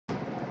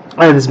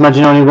Hi, this is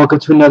Maginoni. Welcome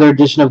to another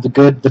edition of The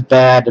Good, the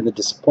Bad, and the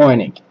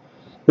Disappointing.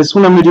 This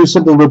one I'm going to do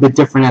something a little bit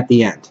different at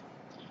the end.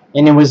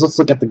 Anyways, let's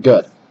look at the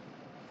good.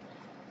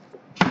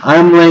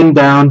 I'm laying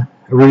down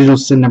original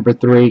sin number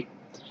 3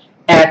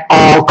 at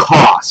all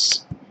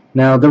costs.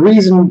 Now, the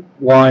reason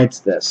why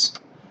it's this.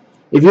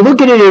 If you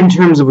look at it in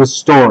terms of a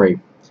story,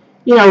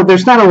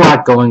 there's not a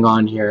lot going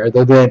on here.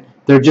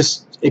 They're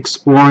just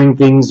exploring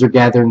things, they're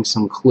gathering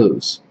some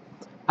clues.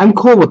 I'm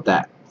cool with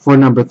that for a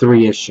number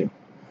 3 issue.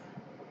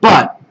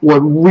 But what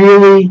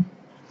really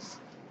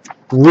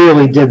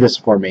did this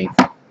for me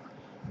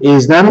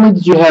is not only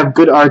did you have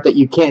good art that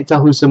you can't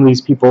tell who some of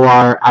these people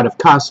are out of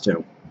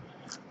costume,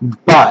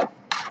 but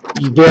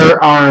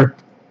there are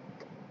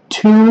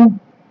 2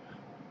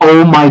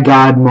 oh my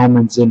god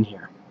moments in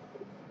here.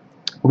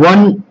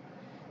 One,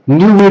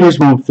 new readers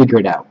won't figure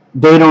it out.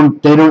 They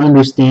don't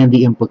understand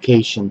the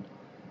implication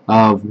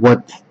of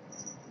what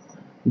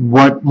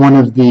one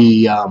of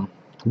the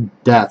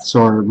deaths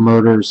or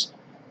murders,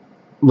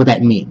 what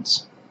that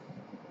means.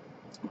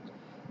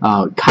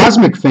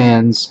 Cosmic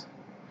fans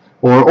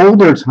or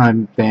older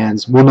time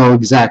fans will know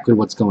exactly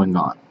what's going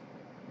on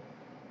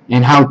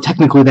and how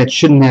technically that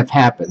shouldn't have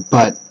happened,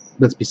 but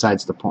that's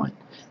besides the point.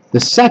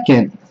 The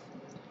second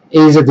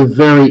is at the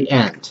very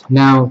end.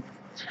 Now,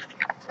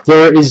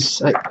 there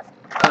is,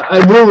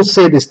 I will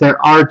say this,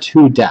 there are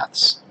 2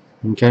 deaths,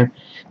 okay?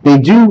 They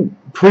do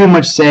pretty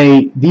much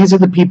say these are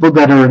the people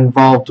that are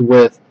involved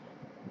with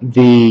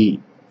the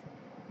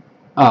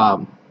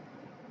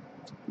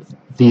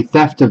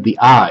theft of the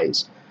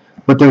eyes,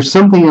 but there's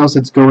something else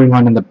that's going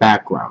on in the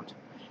background.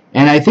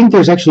 And I think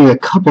there's actually a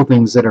couple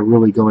things that are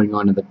really going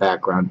on in the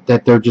background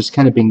that they're just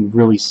kind of being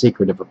really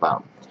secretive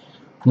about.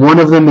 One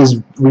of them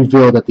is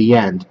revealed at the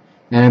end,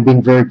 and I'm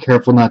being very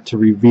careful not to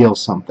reveal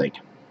something.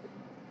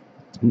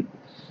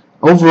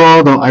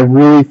 Overall, though, I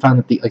really found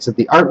that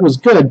the art was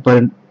good,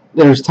 but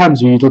there's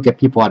times where you look at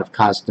people out of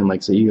costume,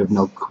 so you have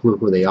no clue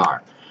who they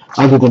are,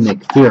 other than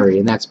Nick Fury,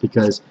 and that's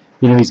because,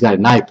 he's got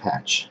an eye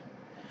patch.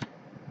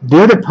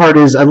 The other part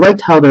is, I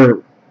liked how they're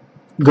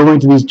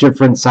going to these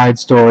different side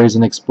stories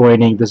and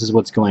explaining this is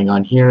what's going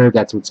on here,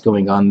 that's what's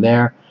going on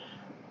there.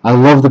 I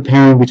love the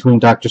pairing between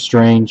Doctor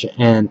Strange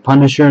and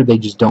Punisher. They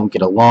just don't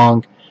get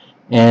along,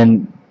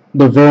 and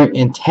they're very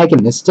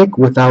antagonistic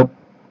without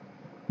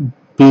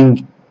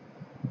being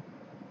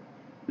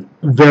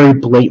very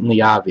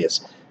blatantly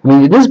obvious. I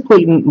mean, it is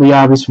blatantly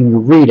obvious when you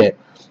read it,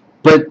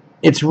 but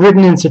it's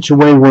written in such a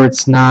way where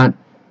it's not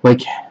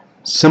like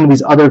some of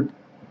these other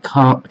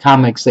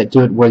comics that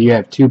do it where you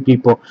have 2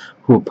 people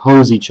who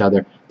oppose each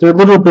other. They're a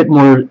little bit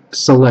more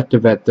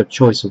selective at the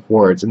choice of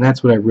words, and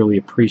that's what I really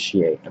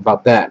appreciate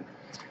about that.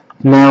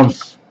 Now,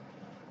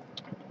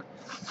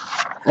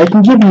 I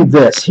can give you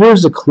this.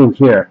 Here's a clue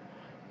here.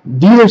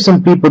 These are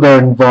some people that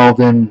are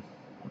involved in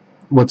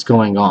what's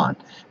going on,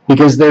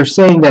 because they're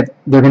saying that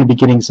they're going to be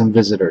getting some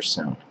visitors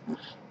soon.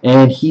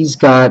 And he's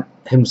got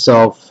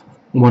himself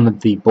one of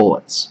the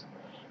bullets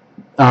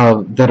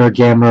that are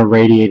gamma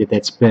irradiated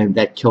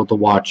that killed the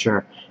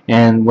Watcher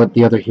and what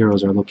the other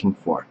heroes are looking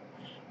for.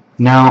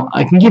 Now,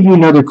 I can give you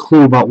another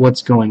clue about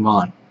what's going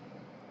on.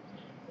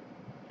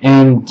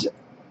 And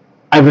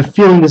I have a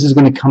feeling this is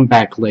going to come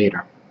back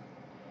later.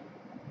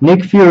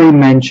 Nick Fury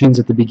mentions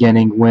at the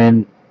beginning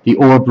when the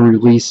orb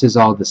releases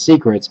all the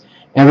secrets,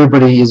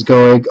 everybody is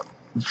going,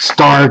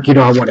 Stark,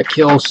 I want to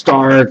kill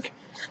Stark.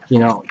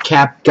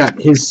 Cap got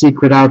his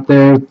secret out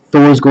there.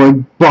 Thor's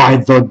going, by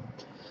the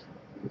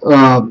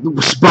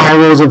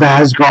spirals of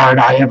Asgard,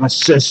 I have a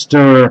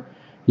sister,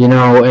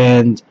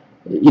 and,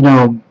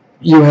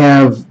 you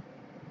have,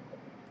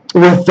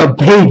 with the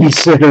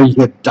babysitter,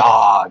 you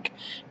dog.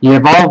 You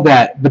have all of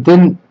that, but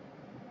then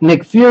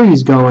Nick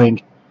Fury's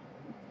going,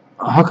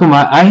 how come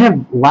I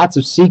have lots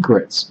of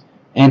secrets,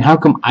 and how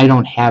come I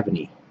don't have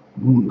any?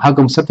 How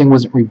come something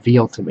wasn't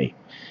revealed to me?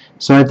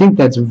 So I think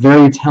that's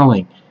very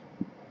telling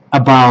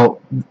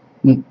about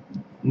the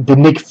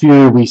Nick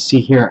Fury we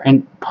see here.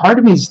 And part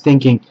of me is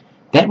thinking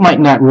that might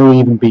not really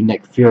even be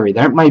Nick Fury.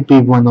 That might be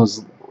one of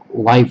those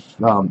life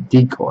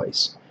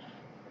decoys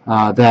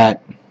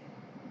that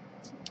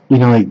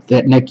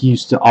that Nick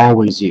used to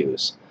always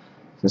use.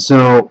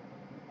 So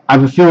I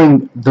have a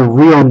feeling the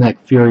real Nick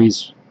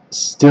Fury's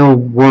still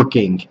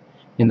working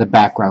in the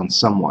background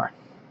somewhere.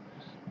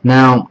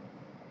 Now,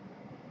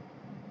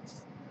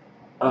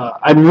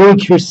 I'm really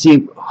curious to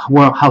see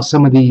how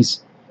some of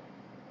these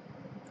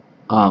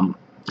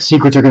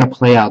secrets are going to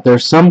play out. There are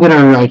some that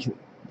are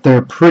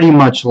they're pretty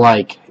much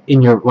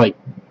in your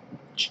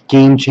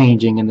game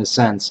changing in the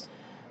sense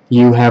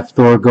you have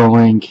Thor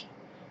going,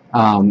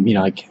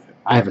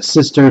 I have a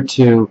sister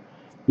to,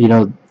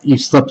 you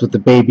slept with the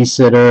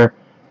babysitter,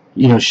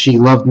 she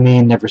loved me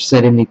and never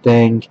said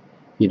anything,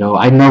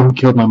 I know who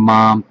killed my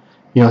mom.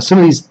 Some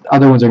of these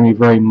other ones are going to be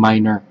very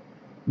minor,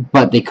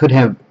 but they could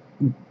have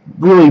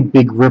really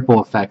big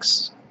ripple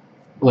effects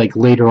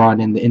later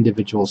on in the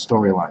individual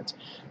storylines.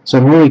 So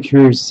I'm really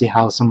curious to see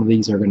how some of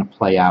these are going to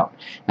play out.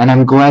 And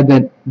I'm glad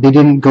that they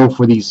didn't go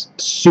for these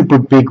super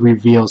big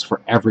reveals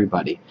for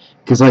everybody.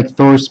 Because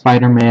Thor,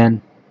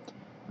 Spider-Man,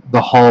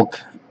 the Hulk,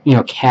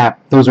 Cap,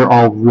 those are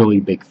all really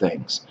big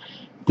things.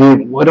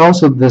 What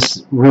also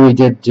this really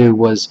did do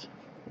was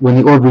when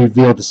the orb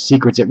revealed the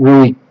secrets, it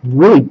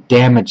really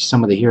damaged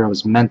some of the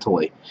heroes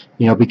mentally,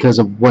 because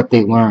of what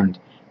they learned,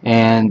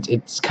 and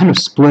it's kind of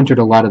splintered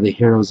a lot of the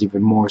heroes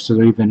even more. So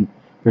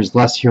there's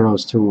less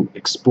heroes to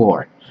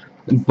explore.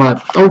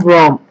 But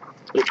overall,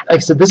 like I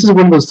said, this is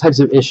one of those types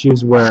of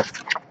issues where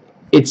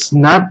it's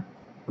not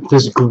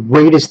this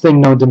greatest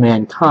thing known to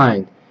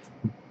mankind,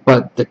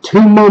 but the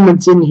 2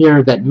 moments in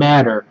here that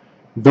matter,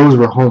 those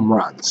were home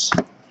runs.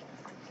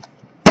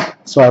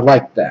 So I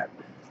like that.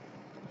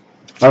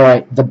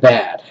 Alright, the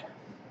bad.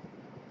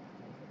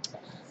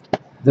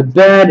 The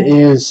bad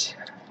is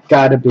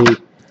gotta be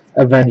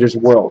Avengers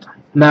World.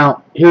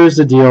 Now, here's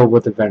the deal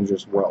with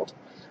Avengers World.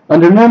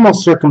 Under normal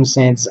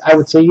circumstances, I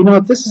would say,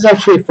 this is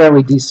actually a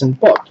fairly decent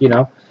book,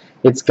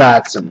 It's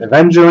got some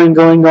Avengering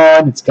going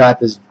on, it's got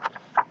this,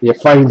 you're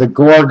fighting the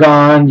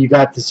Gorgon, you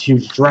got this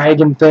huge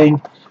dragon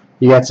thing,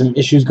 you got some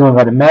issues going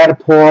on in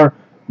Madripoor,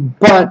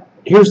 but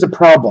here's the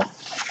problem.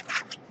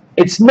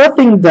 It's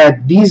nothing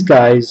that these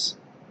guys,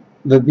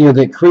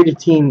 the creative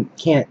team,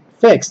 can't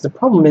fix. The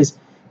problem is,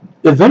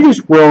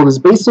 Avengers World is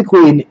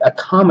basically a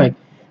comic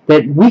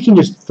that we can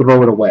just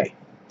throw it away.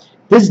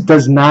 This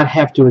does not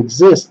have to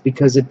exist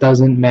because it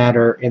doesn't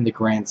matter in the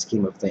grand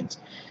scheme of things.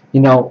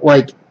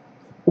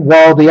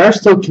 While they are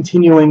still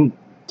continuing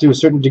to a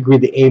certain degree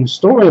the AIM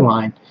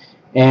storyline,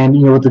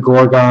 and with the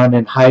Gorgon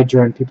and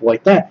Hydra and people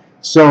like that,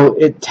 so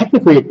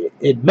technically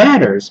it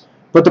matters.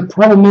 But the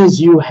problem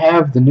is you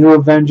have the new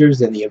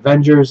Avengers and the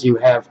Avengers, you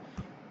have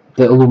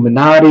the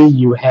Illuminati,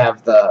 you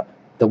have the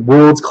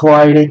worlds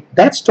colliding.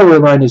 That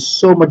storyline is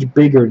so much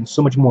bigger and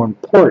so much more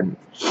important.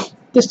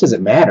 This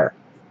doesn't matter.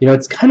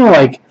 It's kind of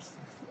like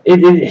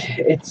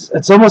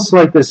it's almost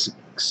like this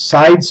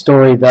side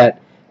story that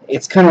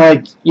it's kind of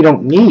like you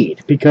don't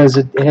need because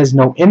it has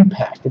no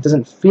impact. It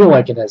doesn't feel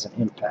like it has an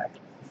impact.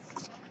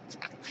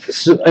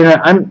 So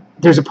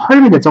there's a part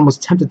of me that's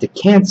almost tempted to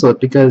cancel it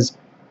because,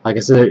 like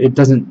I said, it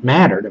doesn't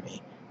matter to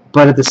me.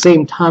 But at the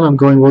same time, I'm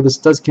going, well, this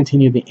does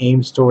continue the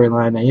AIM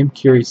storyline. I am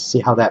curious to see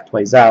how that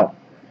plays out.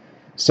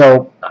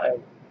 So,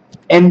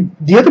 and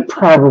the other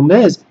problem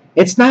is,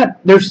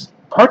 there's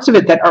parts of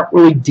it that aren't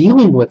really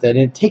dealing with it, and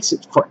it takes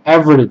it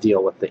forever to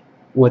deal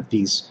with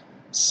these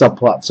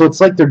subplots. So it's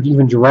like they're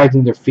even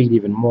dragging their feet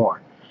even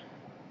more.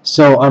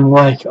 So I'm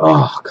like,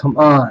 oh, come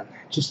on.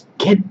 Just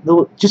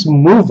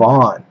move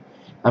on.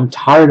 I'm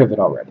tired of it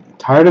already. I'm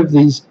tired of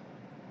these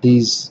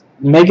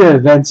mega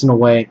events in a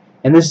way,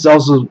 and this is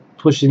also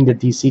pushing the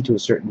DC to a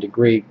certain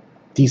degree.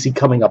 DC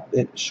coming up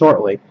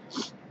shortly,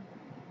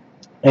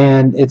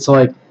 and it's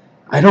like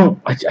I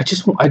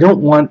don't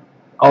want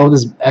all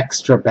this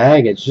extra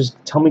baggage. Just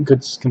tell me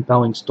good,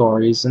 compelling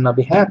stories, and I'll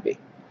be happy.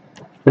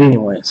 But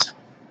anyways,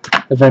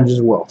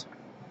 Avengers World.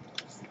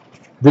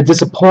 The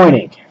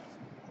disappointing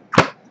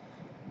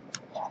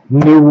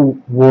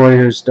New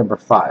Warriors number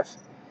 5.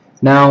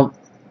 Now,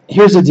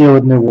 here's the deal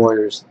with New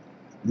Warriors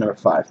number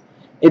 5.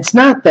 It's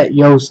not that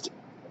Yost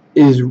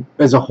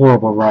is a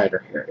horrible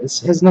writer here. It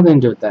has nothing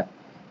to do with that.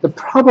 The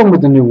problem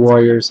with the New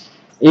Warriors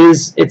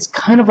is it's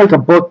kind of like a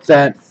book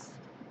that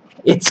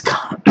I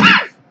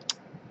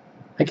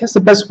guess the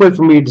best way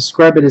for me to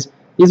describe it is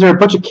these are a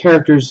bunch of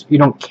characters you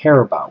don't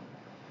care about.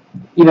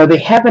 They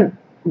haven't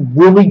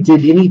really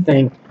did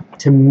anything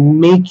to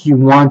make you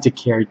want to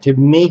care, to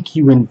make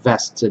you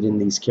invested in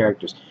these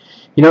characters.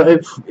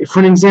 If for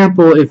an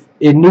example, if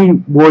in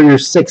New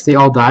Warriors 6 they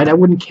all died, I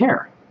wouldn't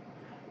care.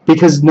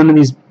 Because none of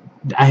these,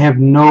 I have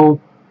no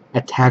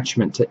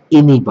attachment to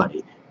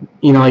anybody.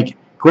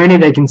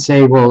 Granted, I can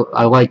say, well,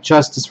 I like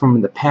Justice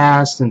from the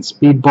past and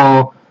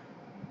Speedball,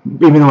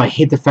 even though I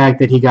hate the fact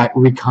that he got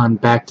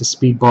reconned back to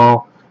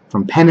Speedball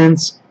from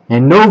Penance.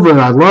 And Nova,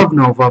 I love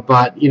Nova,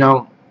 but,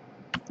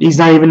 he's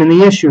not even in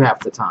the issue half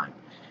the time.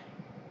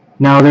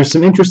 Now, there's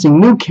some interesting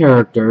new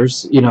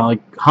characters, like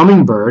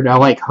Hummingbird, I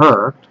like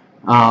her.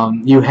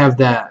 You have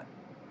that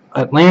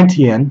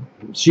Atlantean,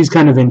 she's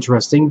kind of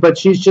interesting, but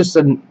she's just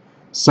a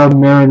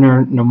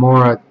Submariner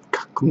Namora,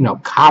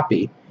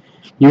 copy.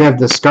 You have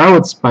the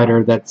Scarlet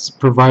Spider that's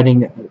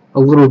providing a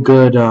little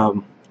good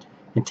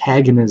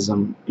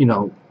antagonism,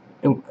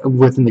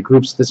 within the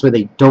groups. This way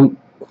they don't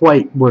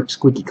quite work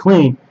squeaky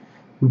clean.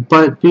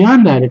 But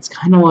beyond that, it's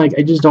kind of like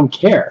I just don't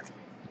care.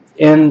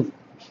 And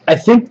I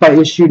think by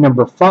issue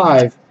number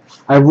 5,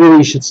 I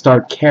really should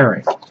start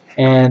caring.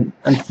 And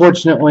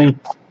unfortunately,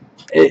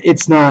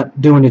 it's not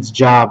doing its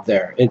job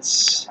there.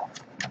 This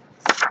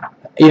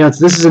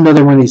is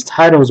another one of these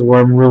titles where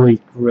I'm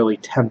really, really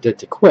tempted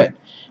to quit.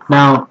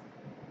 Now,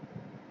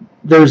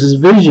 there's this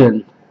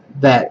vision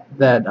that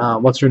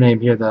what's her name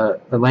here, the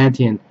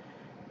Atlantean,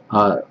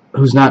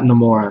 who's not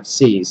Namora,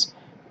 sees.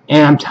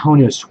 And I'm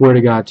telling you, I swear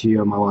to God to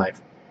you in my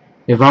life,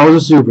 if I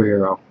was a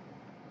superhero,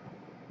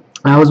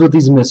 I was with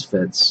these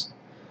misfits,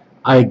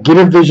 I get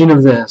a vision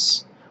of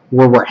this,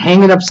 where we're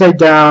hanging upside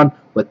down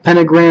with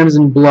pentagrams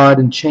and blood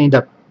and chained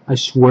up, I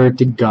swear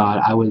to God,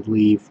 I would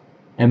leave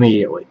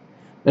immediately.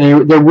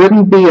 There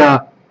wouldn't be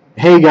a,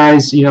 hey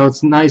guys,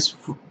 it's nice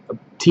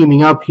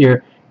teaming up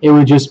here. it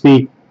would just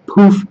be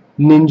poof,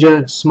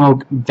 ninja,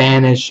 smoke,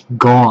 vanish,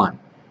 gone.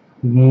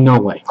 No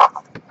way.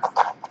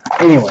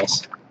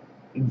 Anyways,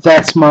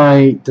 that's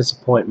my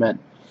disappointment.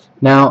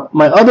 Now,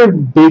 my other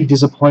big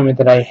disappointment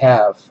that I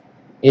have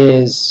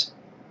is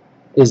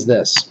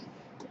this.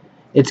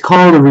 It's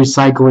called a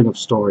recycling of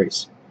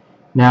stories.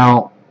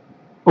 Now,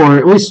 or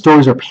at least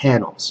stories or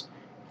panels.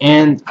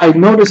 And I've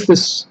noticed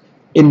this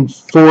in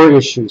 4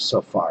 issues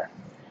so far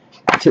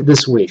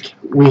this week.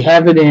 We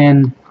have it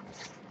in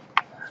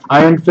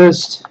Iron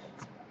Fist,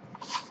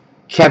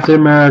 Captain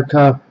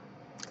America,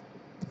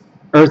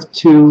 Earth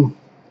 2,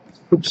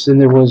 oops,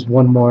 and there was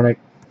one more, and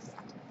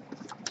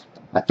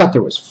I thought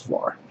there was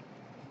 4.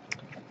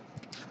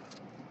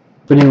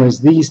 But anyways,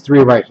 these 3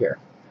 right here.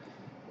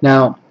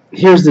 Now,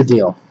 here's the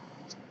deal.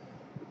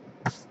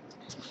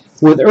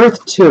 With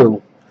Earth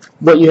 2,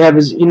 what you have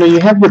is, you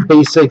have your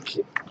basic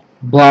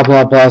blah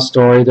blah blah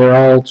story. They're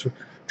all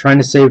trying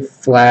to save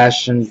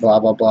Flash and blah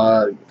blah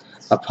blah,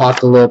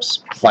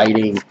 Apocalypse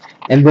fighting,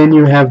 and then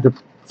you have the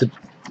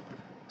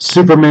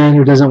Superman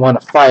who doesn't want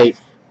to fight,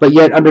 but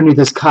yet underneath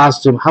his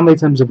costume, how many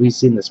times have we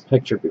seen this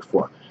picture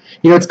before?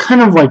 It's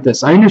kind of like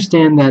this. I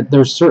understand that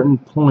there's certain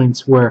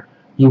points where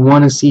you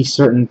want to see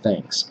certain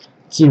things,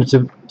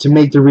 to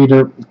make the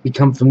reader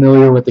become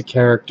familiar with the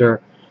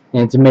character,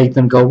 and to make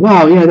them go,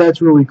 wow, yeah,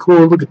 that's really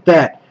cool, look at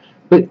that.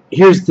 But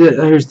here's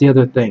the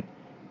other thing.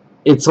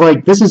 It's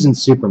like, this isn't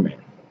Superman.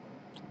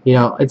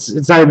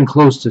 It's not even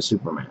close to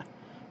Superman.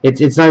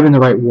 It's not even the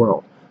right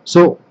world.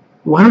 So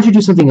why don't you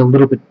do something a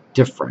little bit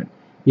different?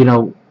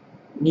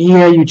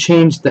 Yeah, you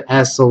changed the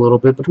S a little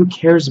bit, but who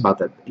cares about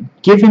that?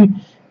 Give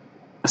him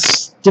a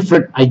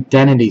different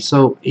identity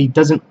so he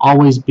doesn't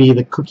always be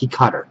the cookie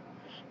cutter.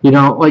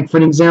 Like for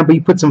an example,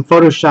 you put some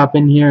Photoshop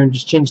in here and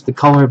just change the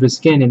color of his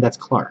skin, and that's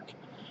Clark.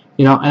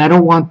 And I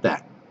don't want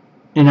that.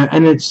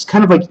 And it's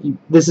kind of like,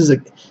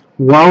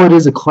 while it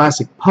is a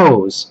classic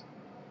pose,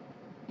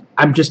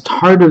 I'm just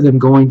tired of them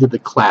going to the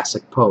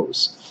classic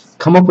pose.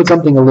 Come up with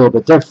something a little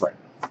bit different.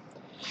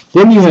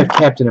 Then you have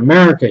Captain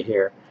America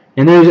here,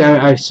 and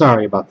I'm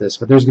sorry about this,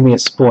 but there's gonna be a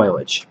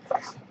spoilage.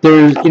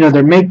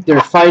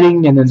 They're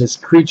fighting, and then this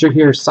creature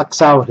here sucks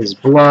out his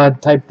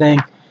blood type thing,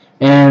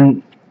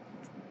 and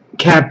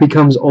Cap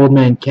becomes Old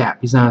Man Cap.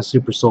 He's not a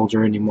super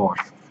soldier anymore.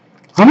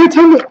 How many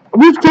times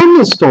we've done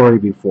this story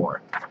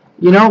before?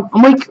 I'm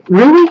like,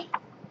 really?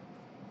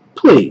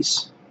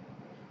 Please.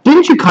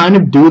 Didn't you kind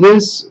of do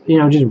this,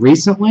 just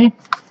recently?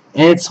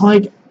 And it's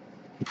like,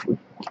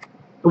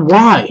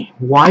 why?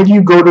 Why do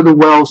you go to the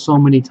well so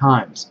many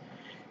times?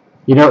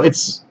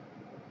 It's,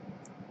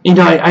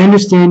 I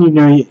understand,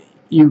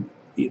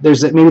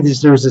 there's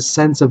a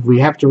sense of we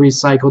have to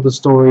recycle the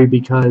story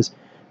because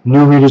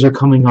new readers are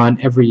coming on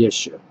every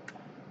issue.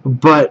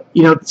 But,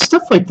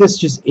 stuff like this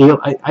just,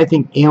 I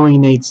think,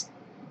 alienates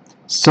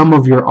some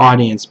of your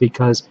audience,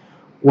 because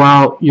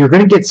while you're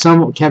going to get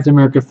some Captain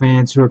America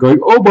fans who are going,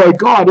 oh my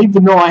god,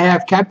 even though I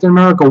have Captain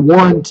America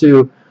 1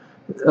 to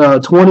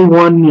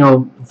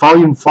 21,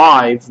 volume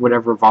 5,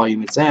 whatever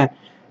volume it's at,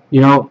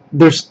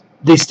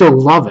 they still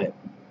love it.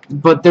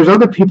 But there's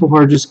other people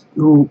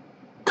who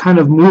kind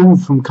of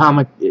move from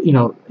comic,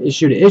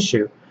 issue to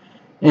issue,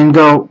 and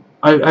go,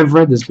 I've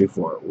read this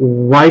before.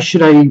 Why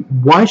should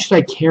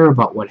I care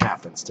about what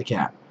happens to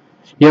Cap?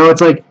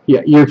 It's like,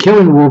 you're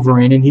killing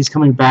Wolverine and he's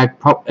coming back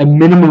a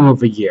minimum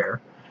of a year.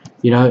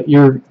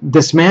 You're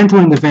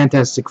dismantling the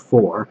Fantastic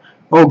Four.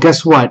 Oh,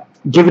 guess what?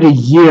 Give it a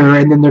year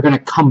and then they're going to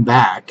come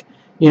back.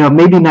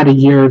 Maybe not a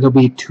year, there'll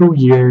be 2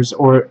 years,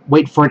 or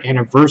wait for an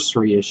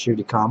anniversary issue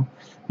to come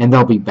and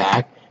they'll be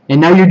back. And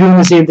now you're doing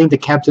the same thing to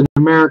Captain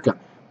America.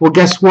 Well,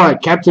 guess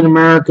what? Captain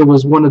America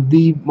was one of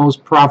the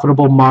most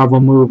profitable Marvel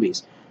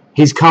movies.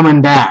 He's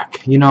coming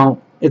back.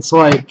 It's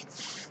like,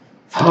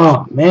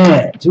 oh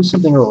man, do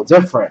something a little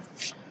different.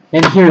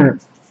 And here,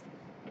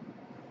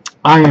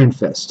 Iron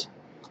Fist.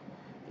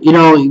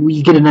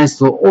 You get a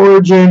nice little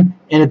origin,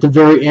 and at the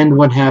very end,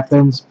 what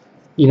happens?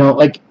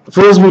 Like,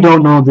 for those who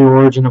don't know the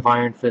origin of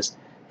Iron Fist,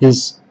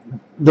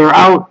 they're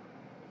out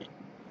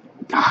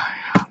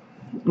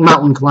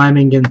mountain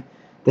climbing in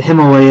the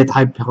Himalaya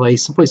type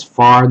place, someplace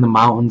far in the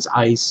mountains,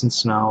 ice and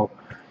snow.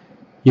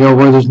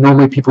 Where there's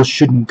normally people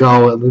shouldn't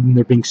go, other than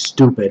they're being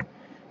stupid.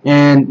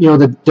 And,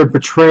 they're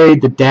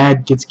betrayed, the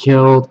dad gets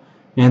killed,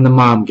 and the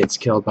mom gets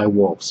killed by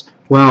wolves.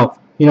 Well,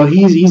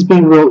 he's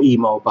being real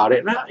emo about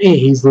it. Hey,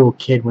 he's a little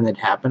kid when it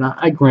happened.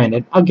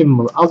 Granted, I'll give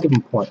him a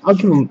point. I'll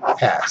give him a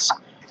pass.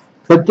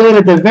 But then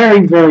at the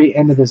very, very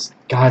end of this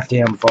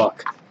goddamn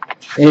book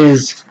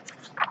is,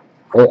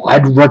 oh,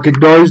 I'd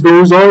recognize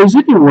those eyes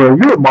anywhere.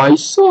 You're my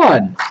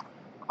son.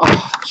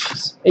 Oh,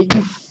 jeez. Hey,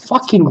 you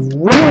fucking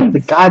ruined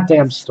the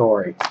goddamn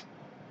story.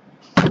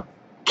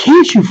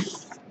 Can't you,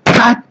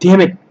 god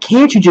damn it,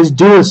 can't you just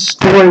do a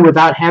story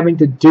without having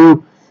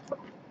to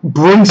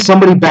bring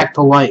somebody back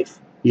to life?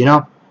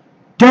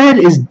 Dead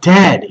is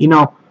dead.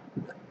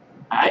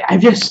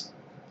 I'm just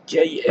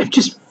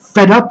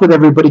fed up with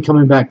everybody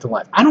coming back to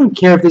life. I don't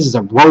care if this is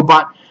a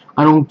robot.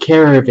 I don't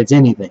care if it's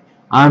anything.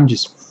 I'm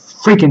just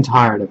freaking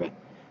tired of it.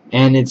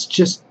 And it's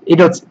just,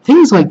 it's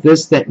things like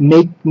this that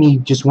make me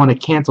just want to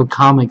cancel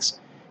comics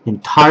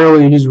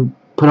entirely and just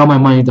put all my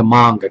money into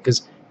manga,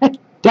 because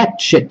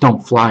that shit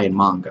don't fly in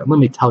manga. Let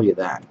me tell you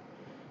that.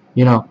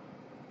 You know,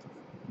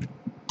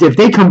 if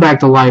they come back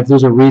to life,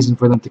 there's a reason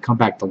for them to come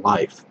back to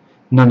life.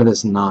 None of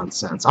this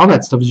nonsense. All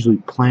that stuff is usually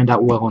planned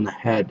out well in the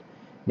head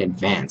in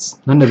advance.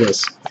 None of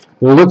this,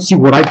 well, let's see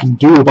what I can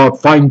do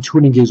about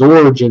fine-tuning his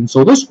origin,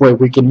 so this way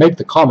we can make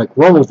the comic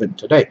relevant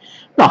today.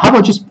 No, how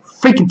about just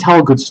freaking tell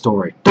a good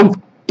story?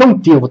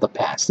 Don't deal with the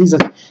past. He's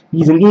an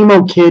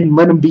emo kid, and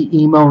let him be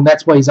emo, and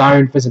that's why he's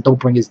Iron Fist, and don't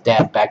bring his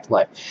dad back to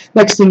life.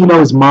 Next thing you know,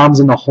 his mom's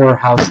in the horror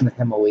house in the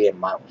Himalayan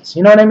mountains.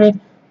 You know what I mean?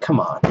 Come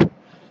on.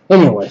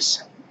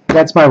 Anyways,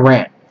 that's my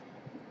rant.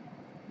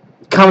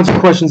 Comments or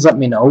questions, let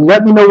me know.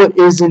 Let me know what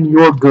is in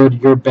your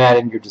good, your bad,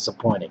 and your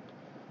disappointing.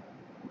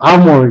 I'll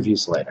have more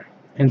reviews later.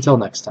 Until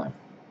next time.